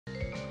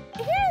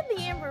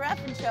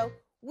Ruffin Show,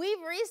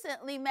 we've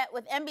recently met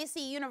with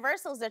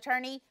NBCUniversal's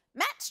attorney,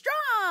 Matt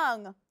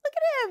Strong. Look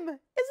at him. Isn't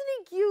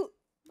he cute?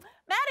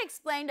 Matt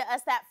explained to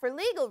us that for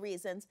legal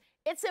reasons,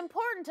 it's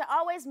important to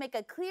always make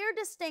a clear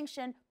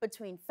distinction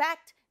between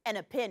fact and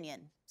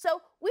opinion.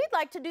 So we'd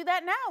like to do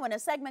that now in a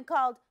segment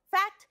called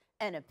Fact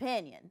and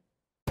Opinion.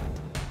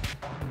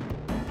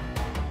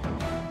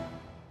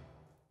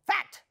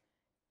 Fact.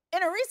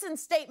 In a recent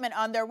statement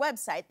on their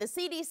website, the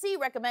CDC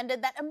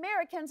recommended that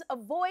Americans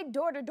avoid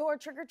door-to-door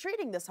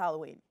trick-or-treating this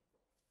Halloween.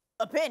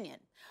 Opinion.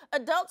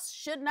 Adults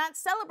should not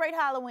celebrate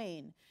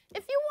Halloween.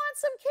 If you want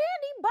some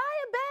candy, buy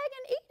a bag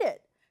and eat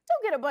it.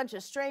 Don't get a bunch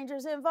of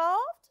strangers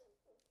involved.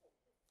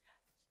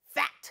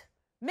 Fact.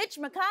 Mitch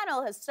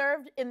McConnell has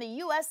served in the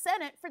U.S.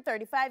 Senate for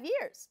 35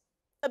 years.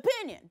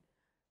 Opinion.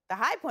 The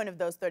high point of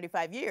those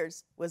 35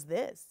 years was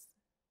this.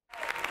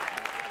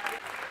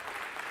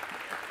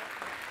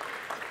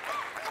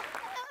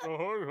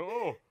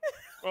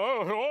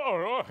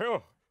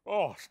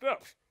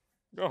 Steps.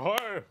 I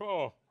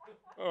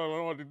don't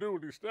know what to do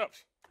with these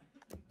steps.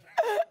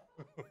 How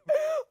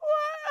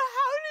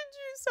did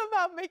you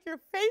somehow make your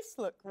face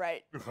look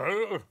right?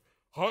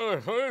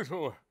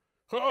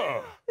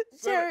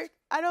 Jerry,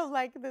 I don't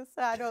like this.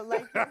 I don't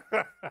like it.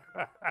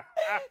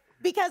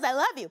 Because I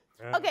love you.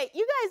 Okay,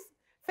 you guys,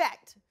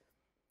 fact.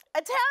 A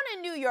town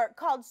in New York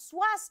called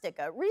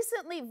Swastika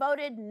recently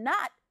voted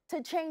not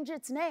to change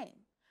its name.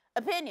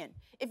 Opinion.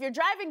 If you're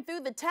driving through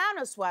the town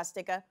of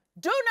Swastika,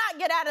 do not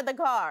get out of the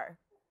car.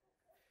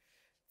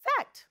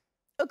 Fact.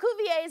 A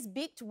Cuvier's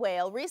beaked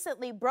whale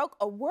recently broke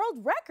a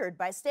world record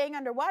by staying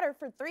underwater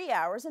for 3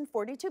 hours and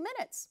 42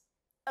 minutes.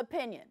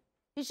 Opinion.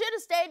 He should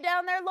have stayed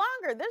down there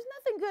longer. There's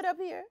nothing good up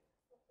here.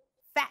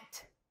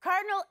 Fact.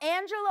 Cardinal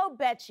Angelo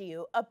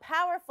Becciu, a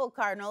powerful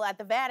cardinal at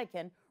the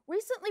Vatican,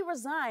 recently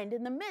resigned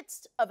in the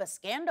midst of a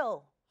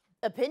scandal.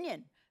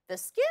 Opinion. The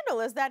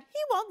scandal is that he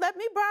won't let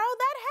me borrow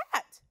that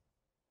hat.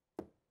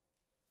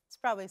 It's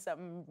probably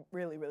something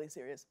really, really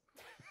serious.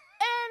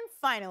 And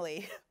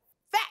finally,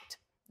 fact.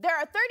 There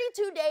are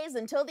 32 days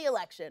until the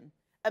election.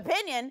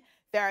 Opinion.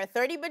 There are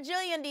 30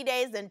 bajillion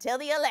days until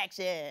the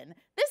election.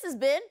 This has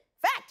been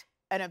Fact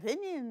and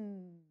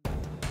Opinion.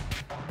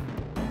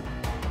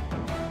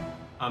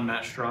 I'm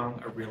Matt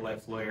Strong, a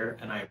real-life lawyer,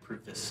 and I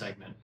approve this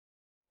segment.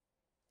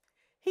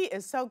 He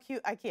is so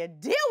cute, I can't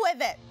deal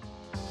with it.